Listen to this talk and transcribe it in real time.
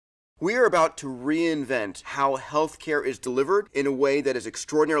We are about to reinvent how healthcare is delivered in a way that is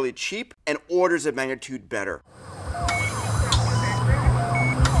extraordinarily cheap and orders of magnitude better.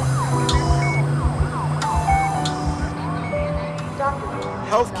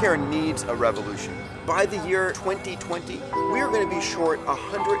 Healthcare needs a revolution. By the year 2020, we are going to be short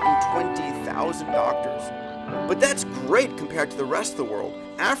 120,000 doctors. But that's great compared to the rest of the world.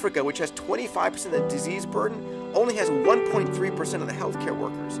 Africa, which has 25% of the disease burden, only has 1.3% of the healthcare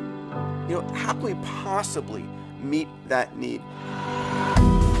workers. How can we possibly meet that need?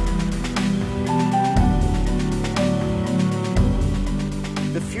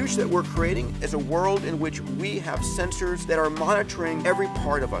 The future that we're creating is a world in which we have sensors that are monitoring every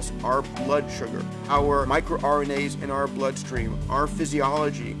part of us, our blood sugar, our microRNAs in our bloodstream, our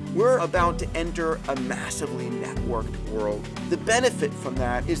physiology. We're about to enter a massively networked world. The benefit from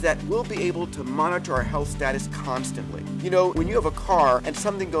that is that we'll be able to monitor our health status constantly. When you have a car and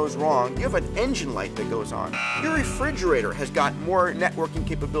something goes wrong, you have an engine light that goes on. Your refrigerator has got more networking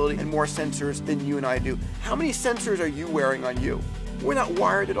capability and more sensors than you and I do. How many sensors are you wearing on you? We're not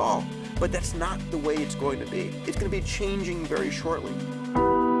wired at all, but that's not the way it's going to be. It's going to be changing very shortly.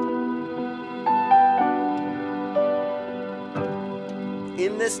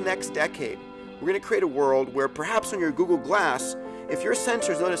 In this next decade, we're going to create a world where perhaps on your Google Glass, if your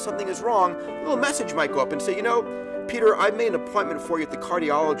sensors notice something is wrong, a little message might go up and say, Peter, I've made an appointment for you at the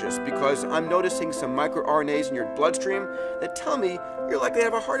cardiologist because I'm noticing some microRNAs in your bloodstream that tell me you're likely to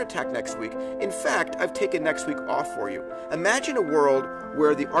have a heart attack next week. In fact, I've taken next week off for you. Imagine a world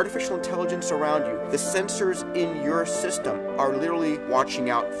where the artificial intelligence around you, the sensors in your system, are literally watching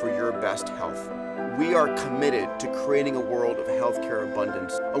out for your best health. We are committed to creating a world of healthcare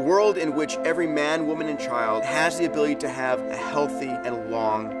abundance, a world in which every man, woman, and child has the ability to have a healthy and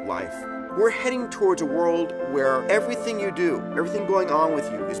long life. We're heading towards a world where everything you do, everything going on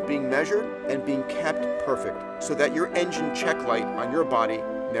with you is being measured and being kept perfect so that your engine check light on your body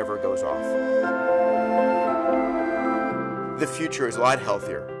never goes off. The future is a lot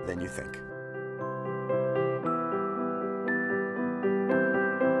healthier than you think.